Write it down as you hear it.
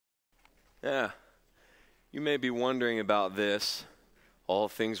Yeah, you may be wondering about this. All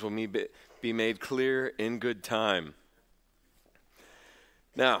things will be made clear in good time.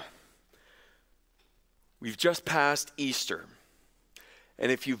 Now, we've just passed Easter.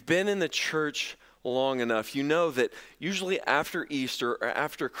 And if you've been in the church long enough, you know that usually after Easter or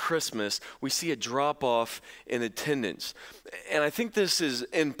after Christmas, we see a drop-off in attendance. And I think this is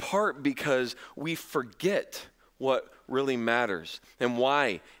in part because we forget what really matters and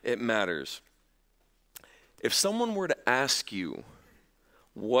why it matters. If someone were to ask you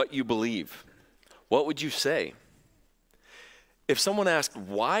what you believe, what would you say? If someone asked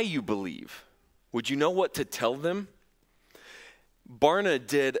why you believe, would you know what to tell them? Barna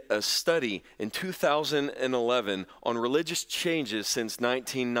did a study in 2011 on religious changes since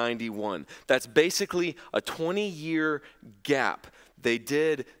 1991. That's basically a 20-year gap. They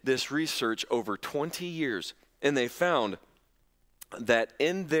did this research over 20 years, and they found that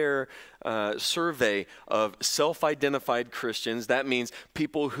in their survey of self-identified Christians, that means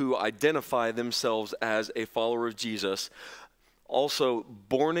people who identify themselves as a follower of Jesus, also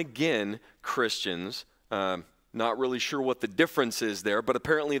born-again Christians, not really sure what the difference is there, but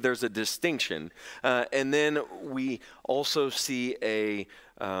apparently there's a distinction. And then we also see a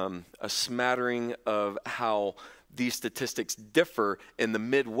smattering of how these statistics differ in the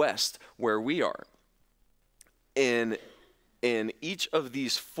Midwest where we are. In each of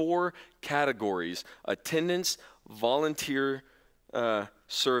these four categories, attendance, volunteer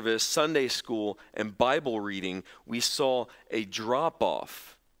service, Sunday school, and Bible reading, we saw a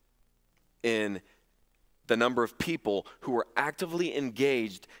drop-off in the number of people who were actively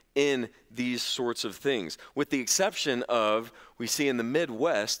engaged in these sorts of things. With the exception of, we see in the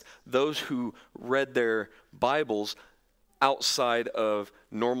Midwest, those who read their Bibles outside of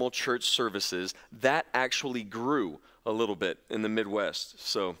normal church services, that actually grew a little bit in the Midwest.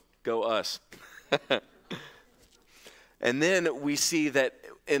 So, go us. And then we see that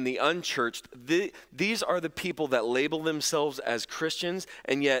in the unchurched, these are the people that label themselves as Christians,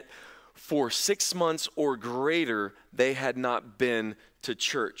 and yet for 6 months or greater, they had not been to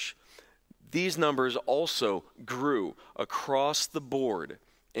church. These numbers also grew across the board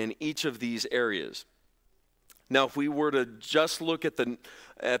in each of these areas. Now, if we were to just look at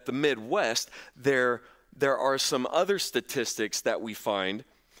the Midwest, there are some other statistics that we find,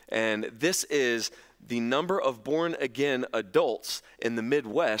 and this is the number of born-again adults in the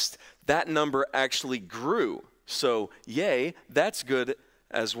Midwest. That number actually grew. So, yay, that's good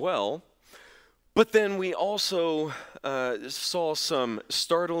as well. But then we also saw some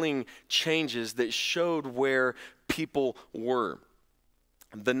startling changes that showed where people were.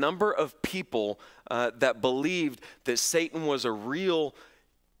 The number of people that believed that Satan was a real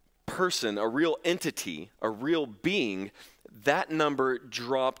person, a real entity, a real being, that number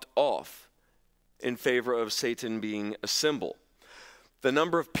dropped off in favor of Satan being a symbol. The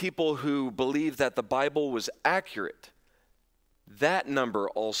number of people who believed that the Bible was accurate, that number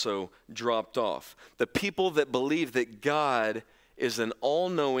also dropped off. The people that believe that God is an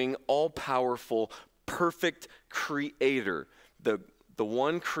all-knowing, all-powerful, perfect creator, the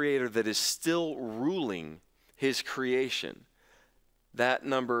one creator that is still ruling his creation, that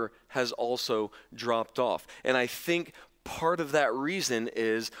number has also dropped off. And I think part of that reason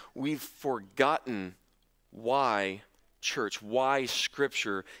is we've forgotten why church, why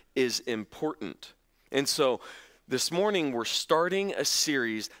Scripture is important. And so this morning, we're starting a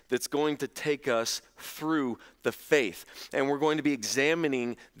series that's going to take us through the faith, and we're going to be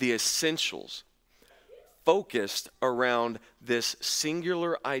examining the essentials, focused around this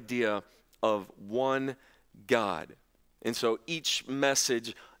singular idea of one God. And so each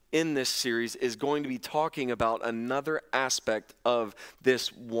message in this series is going to be talking about another aspect of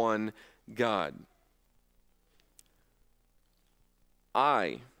this one God.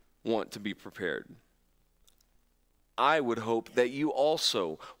 I want to be prepared. I would hope that you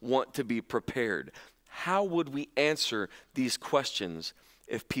also want to be prepared. How would we answer these questions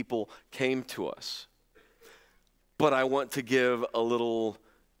if people came to us? But I want to give a little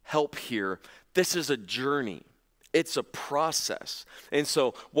help here. This is a journey. It's a process. And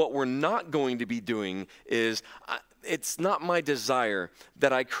so what we're not going to be doing is, it's not my desire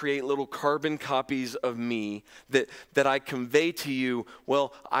that I create little carbon copies of me that I convey to you,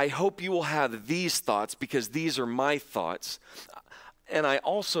 well, I hope you will have these thoughts because these are my thoughts. And I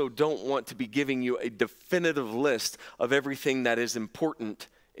also don't want to be giving you a definitive list of everything that is important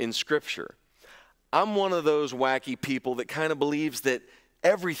in Scripture. I'm one of those wacky people that kind of believes that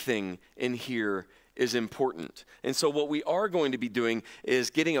everything in here is important. And so what we are going to be doing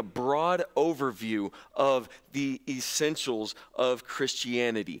is getting a broad overview of the essentials of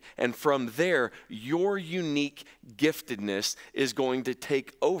Christianity. And from there, your unique giftedness is going to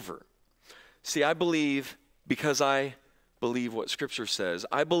take over. See, I believe, because I believe what Scripture says,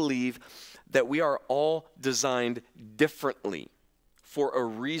 I believe that we are all designed differently for a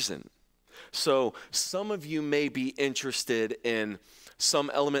reason. So some of you may be interested in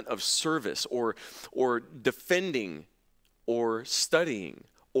some element of service or defending or studying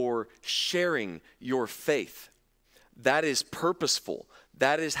or sharing your faith. That is purposeful.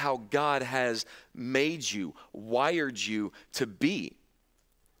 That is how God has made you, wired you to be.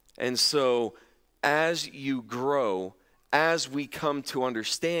 And so as you grow, as we come to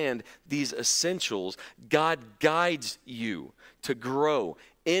understand these essentials, God guides you to grow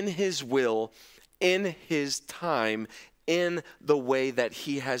in His will, in His time, in the way that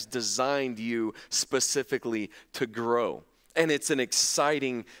He has designed you specifically to grow. And it's an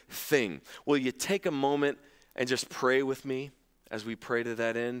exciting thing. Will you take a moment and just pray with me as we pray to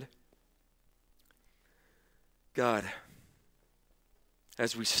that end? God,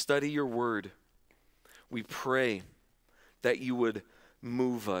 as we study your word, we pray that you would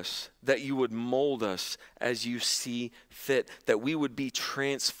move us, that you would mold us as you see fit, that we would be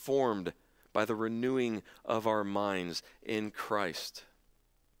transformed by the renewing of our minds in Christ.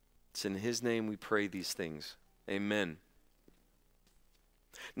 It's in His name we pray these things. Amen.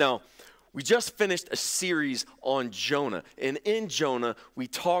 Now, we just finished a series on Jonah, and in Jonah, we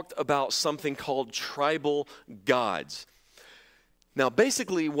talked about something called tribal gods. Now,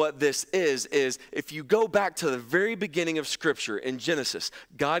 basically what this is if you go back to the very beginning of Scripture in Genesis,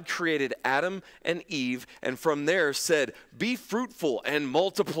 God created Adam and Eve, and from there said, "Be fruitful and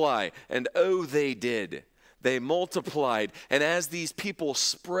multiply." And oh, they did. They multiplied. And as these people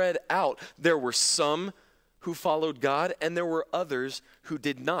spread out, there were some who followed God, and there were others who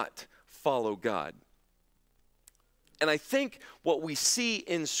did not follow God. And I think what we see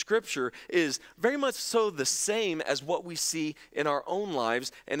in Scripture is very much so the same as what we see in our own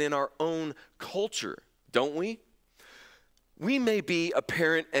lives and in our own culture, don't we? We may be a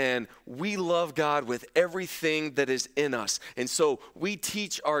parent and we love God with everything that is in us. And so we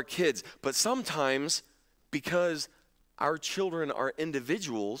teach our kids. But sometimes, because our children are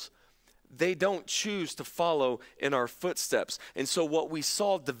individuals, they don't choose to follow in our footsteps. And so what we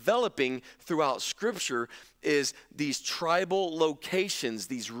saw developing throughout Scripture is these tribal locations,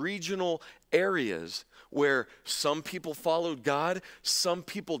 these regional areas where some people followed God, some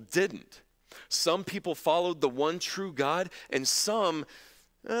people didn't. Some people followed the one true God, and some,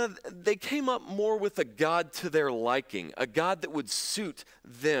 they came up more with a God to their liking, a God that would suit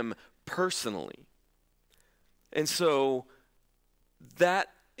them personally. And so that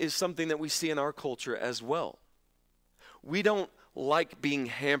is something that we see in our culture as well. We don't like being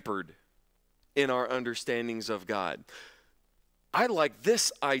hampered in our understandings of God. I like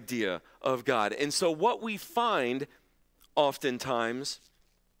this idea of God. And so what we find oftentimes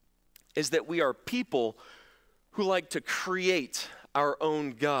is that we are people who like to create our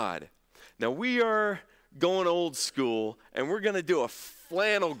own God. Now we are going old school, and we're going to do a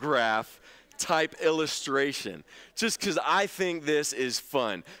flannel graph type illustration, just because I think this is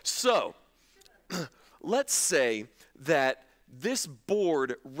fun. So, let's say that this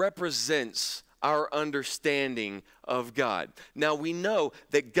board represents our understanding of God. Now, we know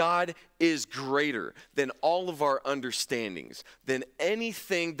that God is greater than all of our understandings, than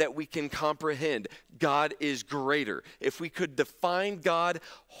anything that we can comprehend. God is greater. If we could define God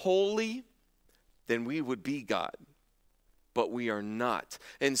holy, then we would be God. But we are not.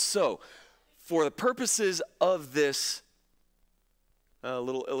 And so, for the purposes of this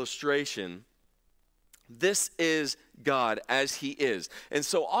little illustration, this is God as He is. And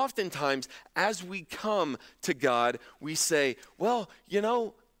so oftentimes, as we come to God, we say, well,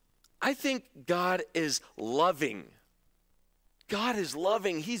 I think God is loving. God is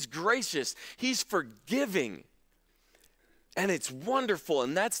loving. He's gracious. He's forgiving. And it's wonderful,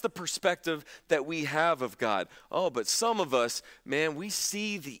 and that's the perspective that we have of God. Oh, but some of us, man, we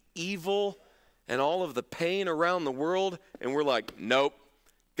see the evil and all of the pain around the world, and we're like, nope,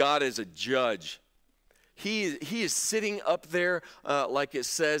 God is a judge. He is sitting up there, like it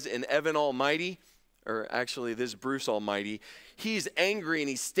says in Evan Almighty, or actually this Bruce Almighty. He's angry, and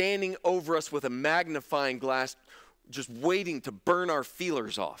He's standing over us with a magnifying glass, just waiting to burn our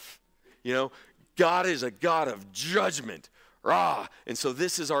feelers off. God is a God of judgment. Rah! And so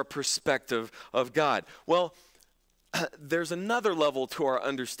this is our perspective of God. Well, there's another level to our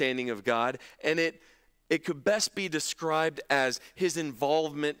understanding of God, and it it could best be described as his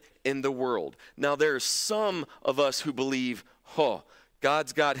involvement in the world. Now, there are some of us who believe,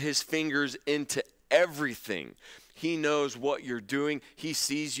 God's got his fingers into everything. He knows what you're doing. He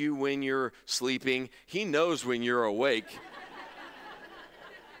sees you when you're sleeping. He knows when you're awake.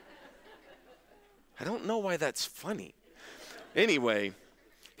 I don't know why that's funny. Anyway,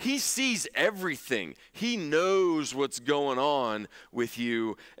 he sees everything. He knows what's going on with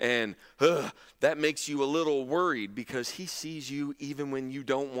you, and that makes you a little worried because he sees you even when you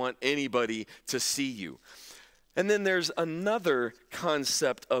don't want anybody to see you. And then there's another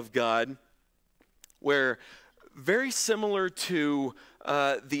concept of God where, very similar to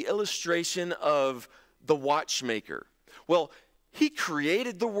the illustration of the watchmaker. Well, he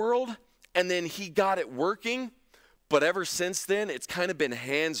created the world, and then he got it working, but ever since then, it's kind of been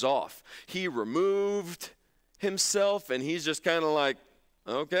hands off. He removed himself, and he's just kind of like,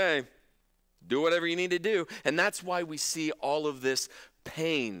 okay, do whatever you need to do. And that's why we see all of this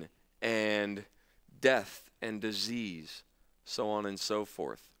pain and death and disease, so on and so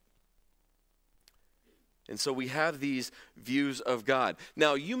forth. And so we have these views of God.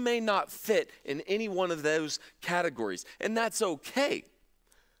 Now, you may not fit in any one of those categories, and that's okay.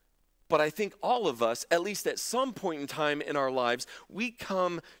 But I think all of us, at least at some point in time in our lives, we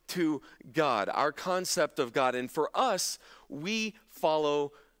come to God, our concept of God. And for us, we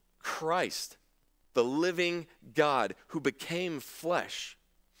follow Christ, the living God who became flesh.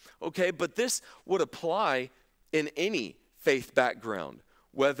 Okay, but this would apply in any faith background,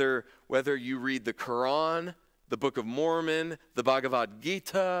 whether you read the Quran, the Book of Mormon, the Bhagavad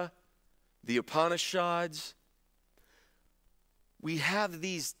Gita, the Upanishads. We have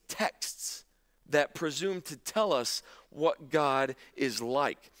these texts that presume to tell us what God is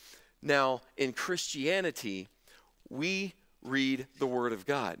like. Now, in Christianity, we read the Word of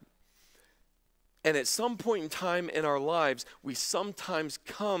God. And at some point in time in our lives, we sometimes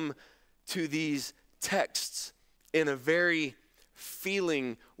come to these texts in a very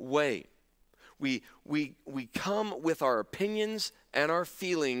feeling way. We come with our opinions and our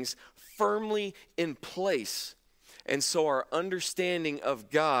feelings firmly in place. And so our understanding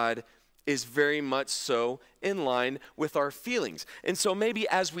of God is very much so in line with our feelings. And so maybe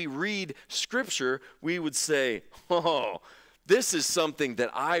as we read Scripture, we would say, this is something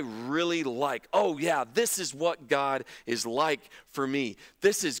that I really like. Oh yeah, this is what God is like for me.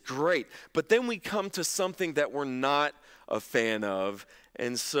 This is great. But then we come to something that we're not a fan of.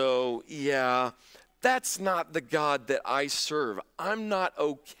 And so, yeah, that's not the God that I serve. I'm not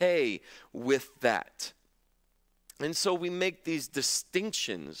okay with that. And so we make these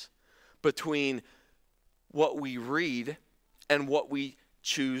distinctions between what we read and what we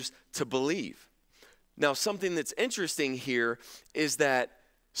choose to believe. Now, something that's interesting here is that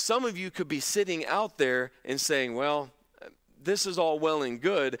some of you could be sitting out there and saying, well, this is all well and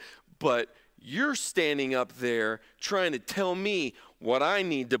good, but you're standing up there trying to tell me what I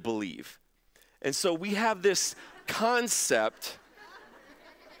need to believe. And so we have this concept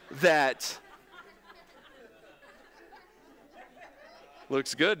that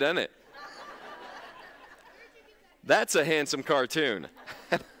looks good, doesn't it? That's a handsome cartoon.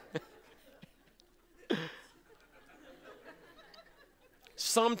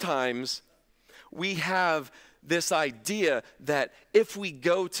 Sometimes we have this idea that if we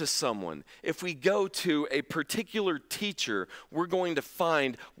go to someone, if we go to a particular teacher, we're going to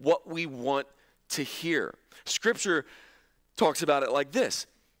find what we want to hear. Scripture talks about it like this.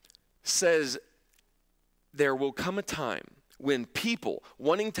 Says, there will come a time when people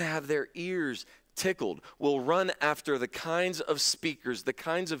wanting to have their ears tickled will run after the kinds of speakers, the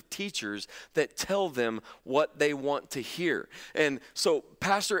kinds of teachers that tell them what they want to hear. And so,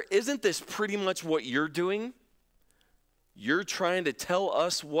 Pastor, isn't this pretty much what you're doing? You're trying to tell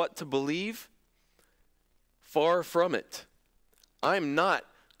us what to believe? Far from it. I'm not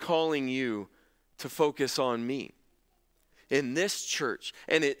calling you to focus on me. In this church,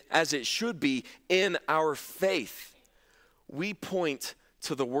 and as it should be in our faith, we point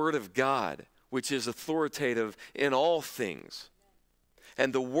to the Word of God, which is authoritative in all things.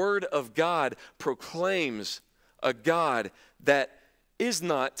 And the Word of God proclaims a God that is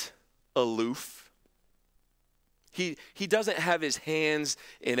not aloof. He doesn't have his hands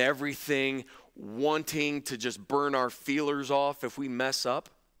in everything, wanting to just burn our feelers off if we mess up.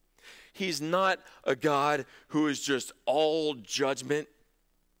 He's not a God who is just all judgment,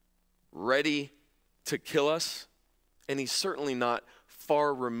 ready to kill us. And he's certainly not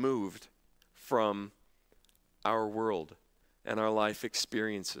far removed from our world and our life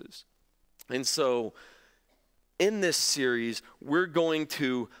experiences. And so in this series, we're going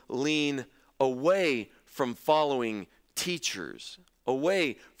to lean away from following teachers,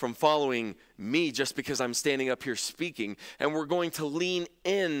 away from following me just because I'm standing up here speaking, and we're going to lean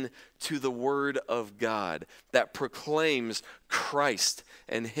in to the Word of God that proclaims Christ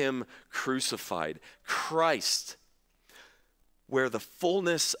and Him crucified. Christ, where the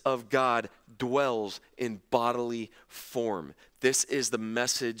fullness of God dwells in bodily form. This is the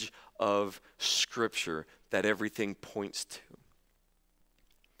message of Scripture that everything points to.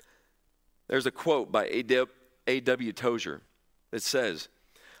 There's a quote by A.W. Tozer that says,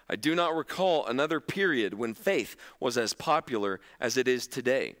 "I do not recall another period when faith was as popular as it is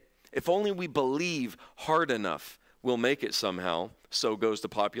today. If only we believe hard enough, we'll make it somehow," so goes the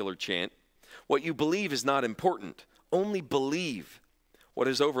popular chant. What you believe is not important. Only believe. What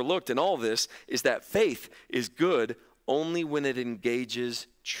is overlooked in all this is that faith is good only when it engages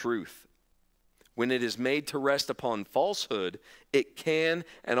truth. When it is made to rest upon falsehood, it can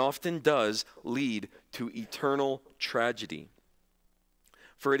and often does lead to eternal tragedy.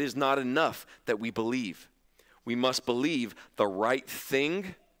 For it is not enough that we believe. We must believe the right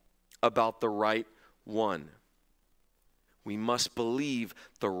thing about the right one. We must believe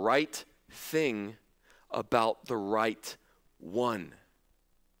the right thing about the right one.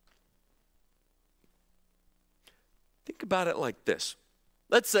 Think about it like this.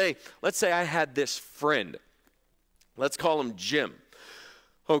 Let's say I had this friend. Let's call him Jim.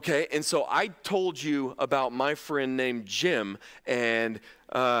 Okay, and so I told you about my friend named Jim, and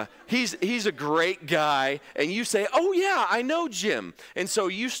he's a great guy, and you say, "Oh yeah, I know Jim." And so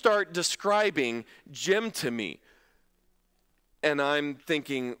you start describing Jim to me. And I'm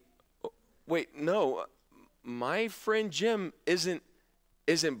thinking, wait, no, my friend Jim isn't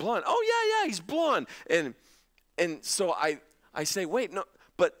blonde. Oh yeah, he's blonde. And so I say, wait, no,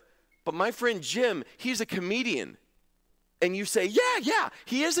 but my friend Jim, he's a comedian. And you say, yeah,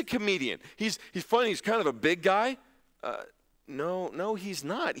 he is a comedian. He's funny. He's kind of a big guy. No, he's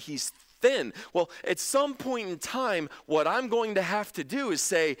not. He's thin. Well, at some point in time, what I'm going to have to do is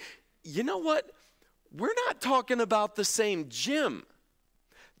say, you know what? We're not talking about the same Jim.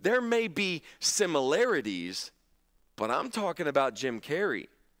 There may be similarities, but I'm talking about Jim Carrey.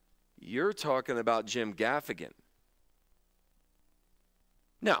 You're talking about Jim Gaffigan.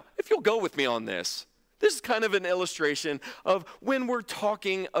 Now, if you'll go with me on this, this is kind of an illustration of when we're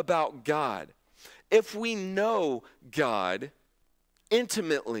talking about God. If we know God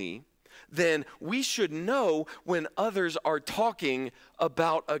intimately, then we should know when others are talking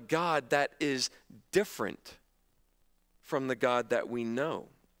about a God that is different from the God that we know.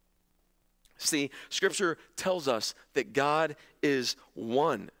 See, Scripture tells us that God is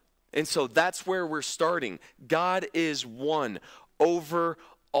one. And so that's where we're starting. God is one over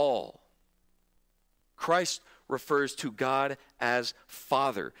all. Christ refers to God as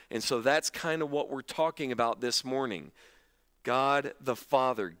Father. And so that's kind of what we're talking about this morning. God the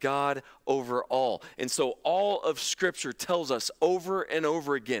Father, God over all. And so all of Scripture tells us over and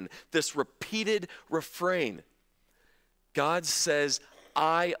over again this repeated refrain. God says,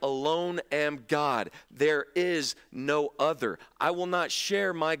 "I alone am God. There is no other. I will not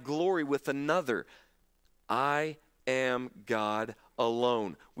share my glory with another. I am God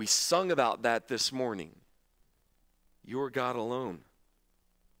alone." We sung about that this morning. You're God alone.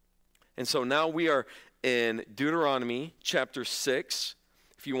 And so now we are in Deuteronomy chapter 6.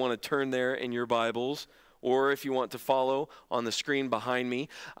 If you want to turn there in your Bibles, or if you want to follow on the screen behind me,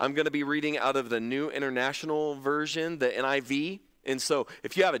 I'm going to be reading out of the New International Version, the NIV. And so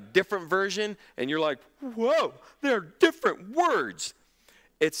if you have a different version and you're like, whoa, there are different words.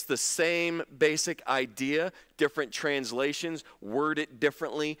 It's the same basic idea, different translations, word it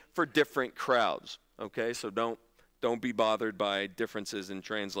differently for different crowds. Okay, so don't be bothered by differences in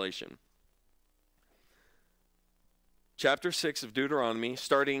translation. Chapter 6 of Deuteronomy,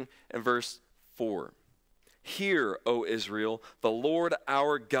 starting in verse 4. "Hear, O Israel, the Lord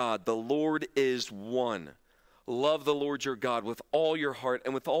our God, the Lord is one. Love the Lord your God with all your heart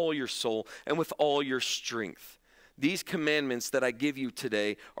and with all your soul and with all your strength. These commandments that I give you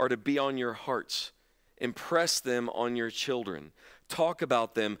today are to be on your hearts. Impress them on your children. Talk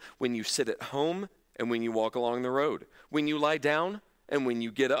about them when you sit at home and when you walk along the road, when you lie down and when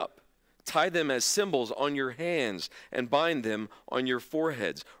you get up. Tie them as symbols on your hands and bind them on your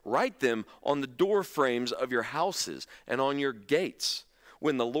foreheads. Write them on the door frames of your houses and on your gates.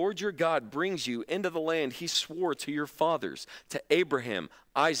 When the Lord your God brings you into the land he swore to your fathers, to Abraham,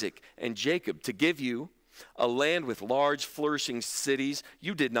 Isaac, and Jacob, to give you a land with large flourishing cities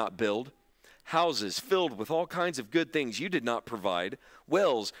you did not build, houses filled with all kinds of good things you did not provide,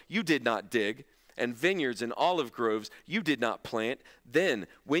 wells you did not dig, and vineyards and olive groves you did not plant. Then,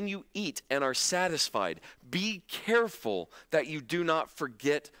 when you eat and are satisfied, be careful that you do not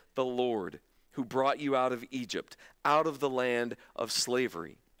forget the Lord, who brought you out of Egypt, out of the land of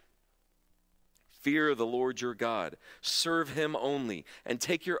slavery. Fear the Lord your God, serve him only, and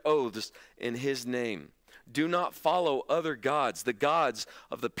take your oaths in his name. Do not follow other gods, the gods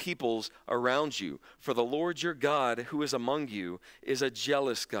of the peoples around you. For the Lord your God, who is among you, is a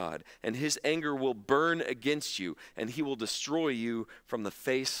jealous God, and his anger will burn against you, and he will destroy you from the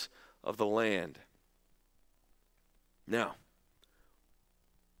face of the land. Now,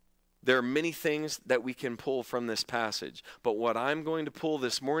 there are many things that we can pull from this passage, but what I'm going to pull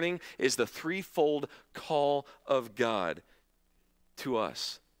this morning is the threefold call of God to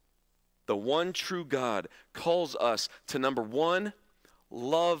us. The one true God calls us to, number one,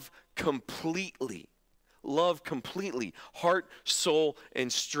 love completely. Love completely, heart, soul,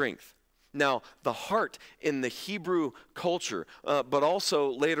 and strength. Now, the heart in the Hebrew culture, but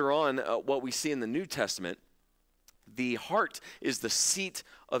also later on what we see in the New Testament, the heart is the seat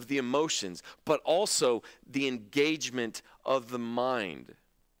of the emotions, but also the engagement of the mind.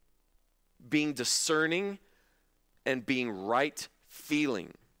 Being discerning and being right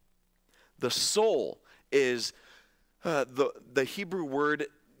feeling. The soul is, the Hebrew word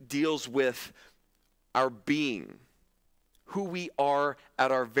deals with our being, who we are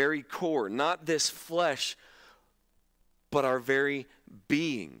at our very core, not this flesh, but our very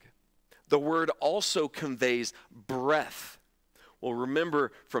being. The word also conveys breath. Well,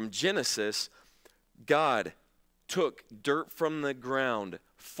 remember from Genesis, God took dirt from the ground,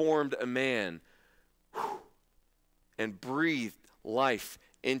 formed a man, and breathed life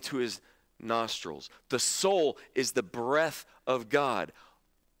into his nostrils. The soul is the breath of God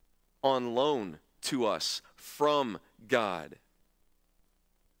on loan to us from God.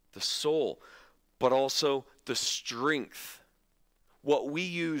 The soul, but also the strength. What we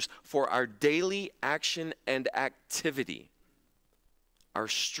use for our daily action and activity. Our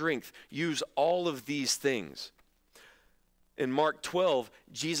strength. Use all of these things. In Mark 12,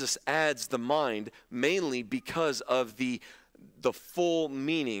 Jesus adds the mind mainly because of the full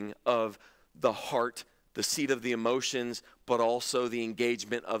meaning of the heart, the seat of the emotions, but also the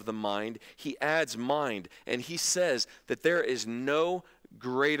engagement of the mind. He adds mind, and he says that there is no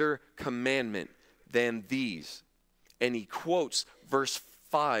greater commandment than these. And he quotes verse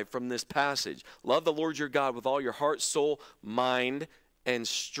 5 from this passage. Love the Lord your God with all your heart, soul, mind, and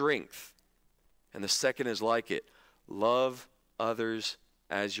strength. And the second is like it. Love others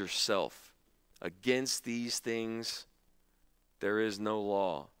as yourself. Against these things there is no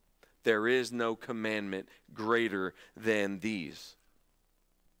law. There is no commandment greater than these.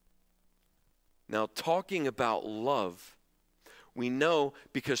 Now, talking about love, we know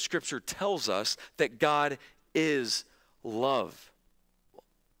because Scripture tells us that God is love.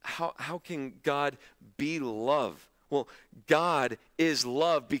 How can God be love? Well, God is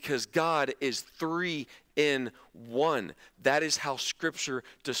love because God is three in one. That is how Scripture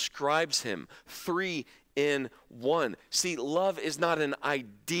describes him. Three in one. See, love is not an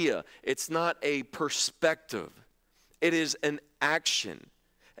idea. It's not a perspective. It is an action.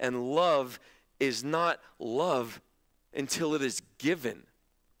 And love is not love until it is given.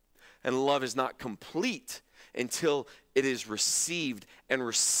 And love is not complete until it is received and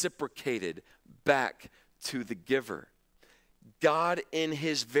reciprocated back to the giver. God in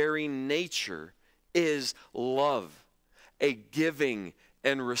his very nature is love, a giving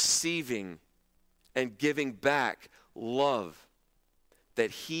and receiving and giving back love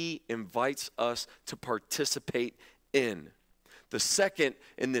that he invites us to participate in. The second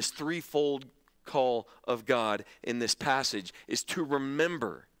in this threefold call of God in this passage is to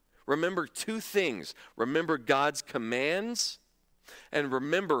remember. Remember two things. Remember God's commands and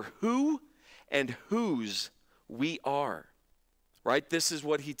remember who and whose we are. Right? This is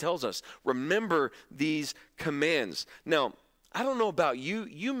what he tells us. Remember these commands. Now, I don't know about you.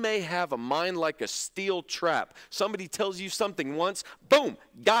 You may have a mind like a steel trap. Somebody tells you something once, boom,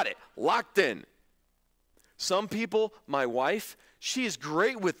 got it, locked in. Some people, my wife, she is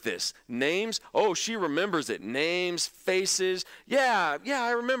great with this. Names, oh, she remembers it. Names, faces. Yeah,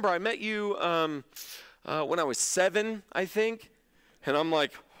 I remember I met you when I was 7, I think. And I'm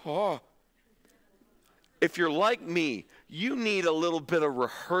like, oh. If you're like me, you need a little bit of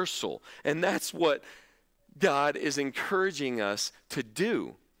rehearsal. And that's what God is encouraging us to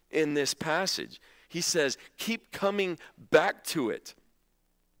do in this passage. He says, keep coming back to it.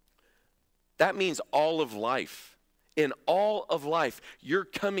 That means all of life. In all of life, you're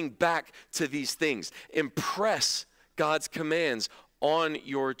coming back to these things. Impress God's commands on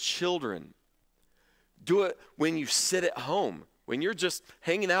your children. Do it when you sit at home, when you're just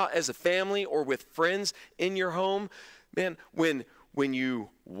hanging out as a family or with friends in your home. Man, when you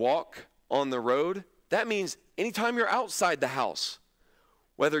walk on the road, that means anytime you're outside the house,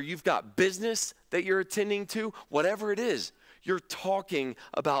 whether you've got business that you're attending to, whatever it is, you're talking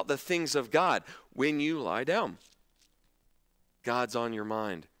about the things of God. When you lie down, God's on your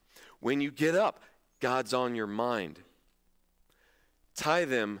mind. When you get up, God's on your mind. Tie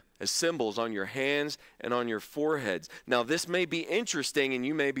them as symbols on your hands and on your foreheads. Now, this may be interesting, and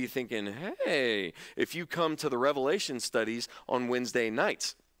you may be thinking, hey, if you come to the Revelation studies on Wednesday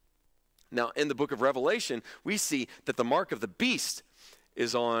nights. Now, in the book of Revelation, we see that the mark of the beast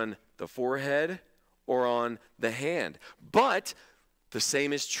is on the forehead or on the hand. But the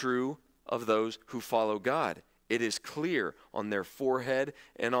same is true of those who follow God. It is clear on their forehead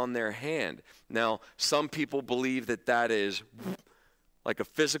and on their hand. Now, some people believe that that is like a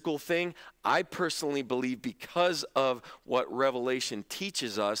physical thing. I personally believe, because of what Revelation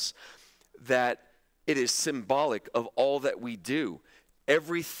teaches us, that it is symbolic of all that we do.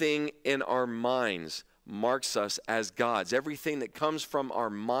 Everything in our minds marks us as God's. Everything that comes from our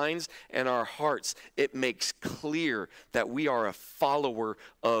minds and our hearts, it makes clear that we are a follower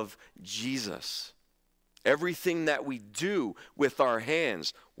of Jesus. Everything that we do with our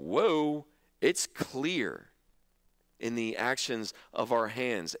hands, whoa, it's clear in the actions of our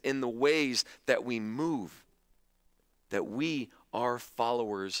hands, in the ways that we move, that we are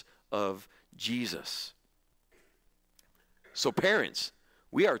followers of Jesus. So parents,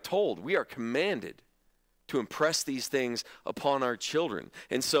 we are told, we are commanded to impress these things upon our children.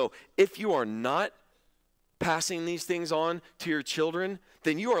 And so if you are not passing these things on to your children,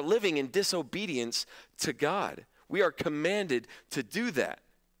 then you are living in disobedience to God. We are commanded to do that.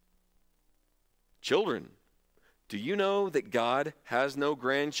 Children, do you know that God has no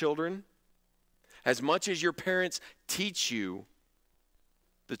grandchildren? As much as your parents teach you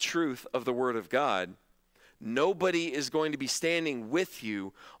the truth of the Word of God, nobody is going to be standing with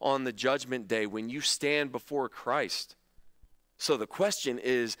you on the judgment day when you stand before Christ. So the question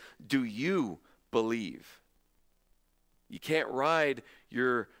is, do you believe? You can't ride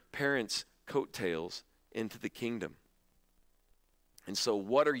your parents' coattails into the kingdom. And so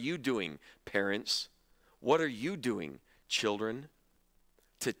what are you doing, parents? What are you doing, children,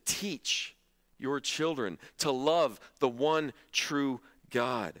 to teach your children to love the one true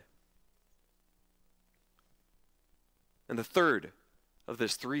God? And the third of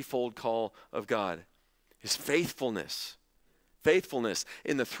this threefold call of God is faithfulness. Faithfulness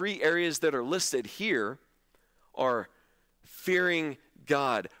in the three areas that are listed here are fearing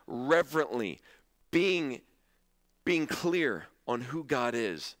God reverently, being clear on who God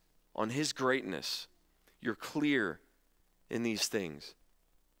is, on His greatness. You're clear in these things.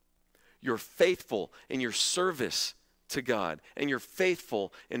 You're faithful in your service to God, and you're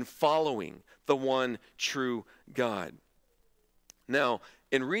faithful in following the one true God. Now,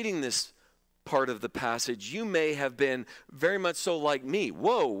 in reading this part of the passage, you may have been very much so like me.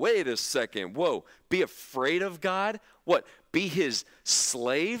 Whoa, wait a second. Whoa, be afraid of God? What, be His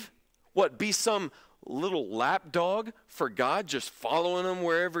slave? What, be some little lapdog for God, just following Him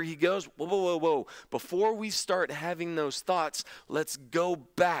wherever He goes? Whoa, whoa, whoa, whoa. Before we start having those thoughts, let's go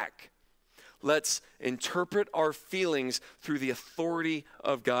back. Let's interpret our feelings through the authority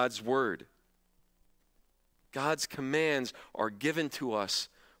of God's Word. God's commands are given to us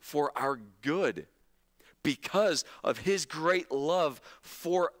for our good because of His great love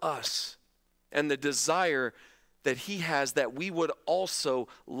for us and the desire that He has that we would also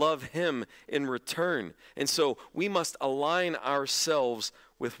love Him in return. And so we must align ourselves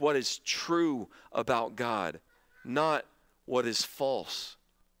with what is true about God, not what is false.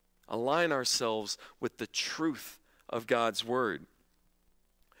 Align ourselves with the truth of God's Word.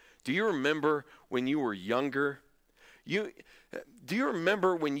 Do you remember when you were younger? Do you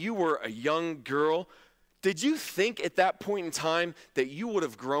remember when you were a young girl? Did you think at that point in time that you would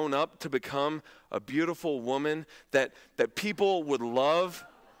have grown up to become a beautiful woman that people would love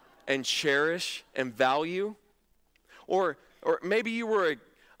and cherish and value? Or maybe you were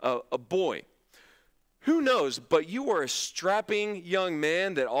a boy. Who knows, but you were a strapping young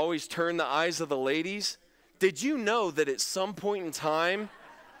man that always turned the eyes of the ladies. Did you know that at some point in time,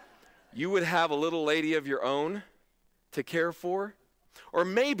 you would have a little lady of your own to care for? Or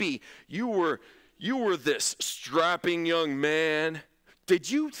maybe you were this strapping young man.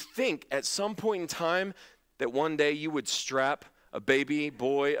 Did you think at some point in time that one day you would strap a baby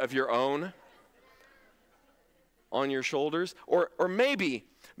boy of your own on your shoulders? Or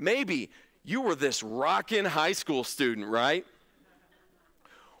maybe you were this rockin' high school student, right?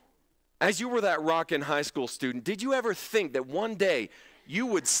 As you were that Rockin' high school student, did you ever think that one day you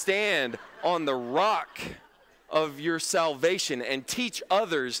would stand on the rock of your salvation and teach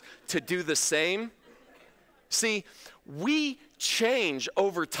others to do the same? See, we change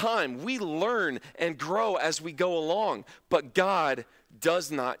over time. We learn and grow as we go along, but God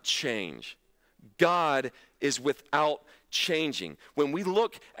does not change. God is without changing. When we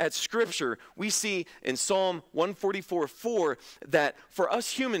look at Scripture, we see in Psalm 144:4 that for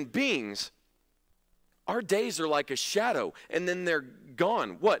us human beings, our days are like a shadow and then they're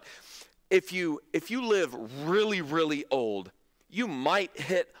gone. What? If you live really, really old, you might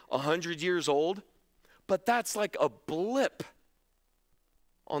hit 100 years old, but that's like a blip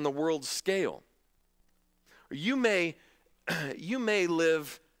on the world scale. You may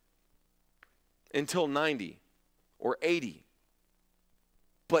live until 90 or 80.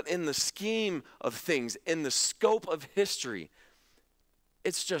 But in the scheme of things, in the scope of history,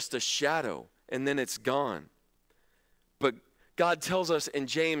 it's just a shadow and then it's gone. But God tells us in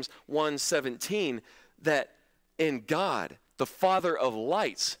James 1:17 that in God, the Father of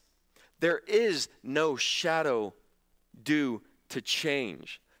lights, there is no shadow due to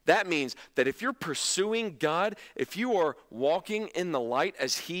change. That means that if you're pursuing God, if you are walking in the light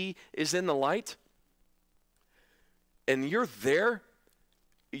as He is in the light, and you're there,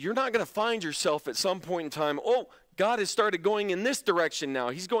 you're not going to find yourself at some point in time, oh, God has started going in this direction now.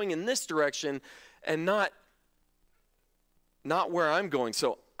 He's going in this direction and not where I'm going.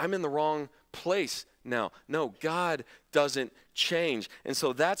 So I'm in the wrong place now. No, God doesn't change. And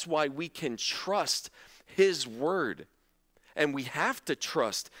so that's why we can trust His word. And we have to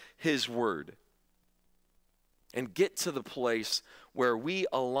trust His word and get to the place where we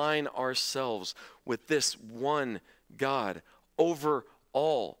align ourselves with this one God over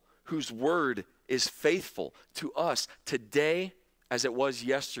all, whose word is faithful to us today as it was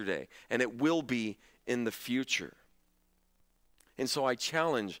yesterday, and it will be in the future. And so I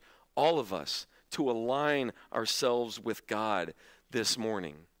challenge all of us to align ourselves with God this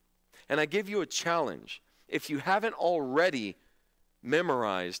morning. And I give you a challenge. If you haven't already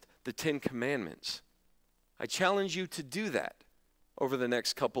memorized the 10 Commandments, I challenge you to do that over the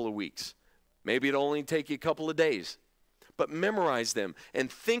next couple of weeks. Maybe it'll only take you a couple of days. But memorize them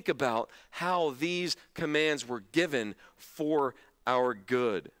and think about how these commands were given for our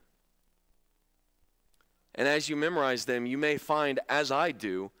good. And as you memorize them, you may find, as I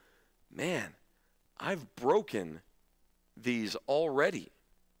do, man, I've broken these already.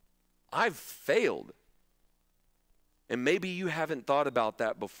 I've failed. And maybe you haven't thought about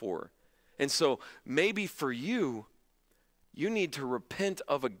that before. And so maybe for you, you need to repent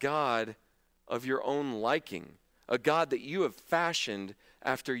of a God of your own liking, a God that you have fashioned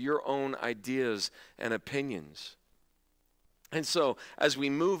after your own ideas and opinions. And so as we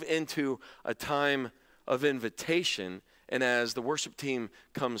move into a time of invitation, and as the worship team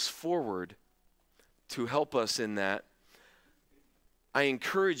comes forward to help us in that, I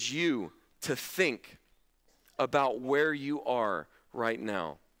encourage you to think about where you are right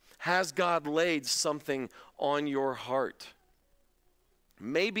now. Has God laid something on your heart?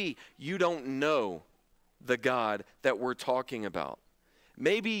 Maybe you don't know the God that we're talking about.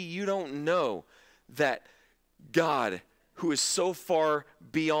 Maybe you don't know that God, who is so far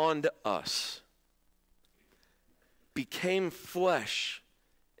beyond us, became flesh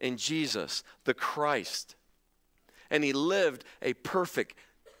in Jesus, the Christ. And He lived a perfect,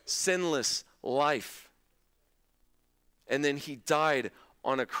 sinless life. And then He died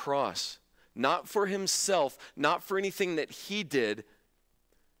on a cross, not for Himself, not for anything that He did,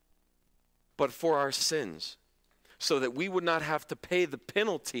 but for our sins, so that we would not have to pay the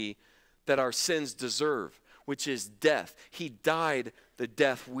penalty that our sins deserve, which is death. He died the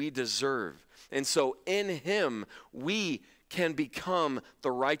death we deserve. And so in Him, we can become the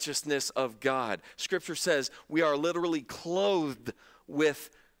righteousness of God. Scripture says we are literally clothed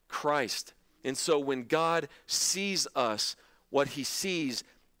with Christ. And so when God sees us, what He sees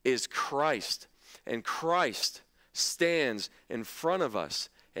is Christ. And Christ stands in front of us,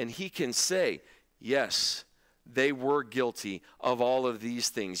 and He can say, yes, they were guilty of all of these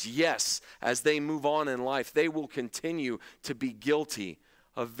things. Yes, as they move on in life, they will continue to be guilty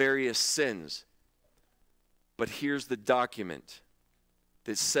of various sins. But here's the document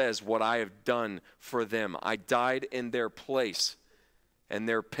that says what I have done for them. I died in their place, and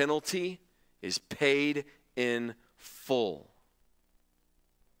their penalty is paid in full.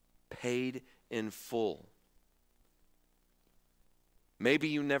 Paid in full. Maybe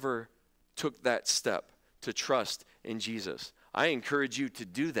you never took that step to trust in Jesus. I encourage you to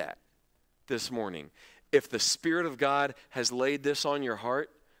do that this morning. If the Spirit of God has laid this on your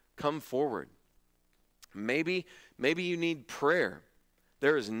heart, come forward. Maybe you need prayer.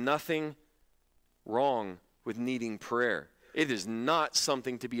 There is nothing wrong with needing prayer. It is not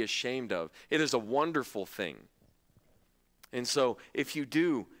something to be ashamed of. It is a wonderful thing. And so if you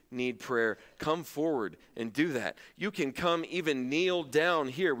do need prayer, come forward and do that. You can come even kneel down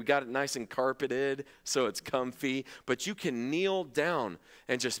here. We got it nice and carpeted so it's comfy, but you can kneel down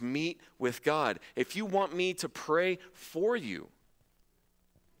and just meet with God. If you want me to pray for you,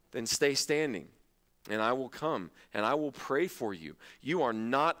 then stay standing and I will come and I will pray for you. You are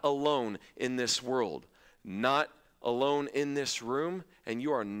not alone in this world, not alone in this room, and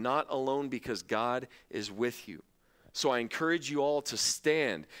you are not alone because God is with you. So I encourage you all to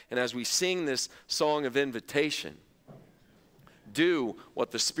stand, and as we sing this song of invitation, do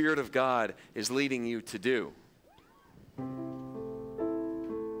what the Spirit of God is leading you to do.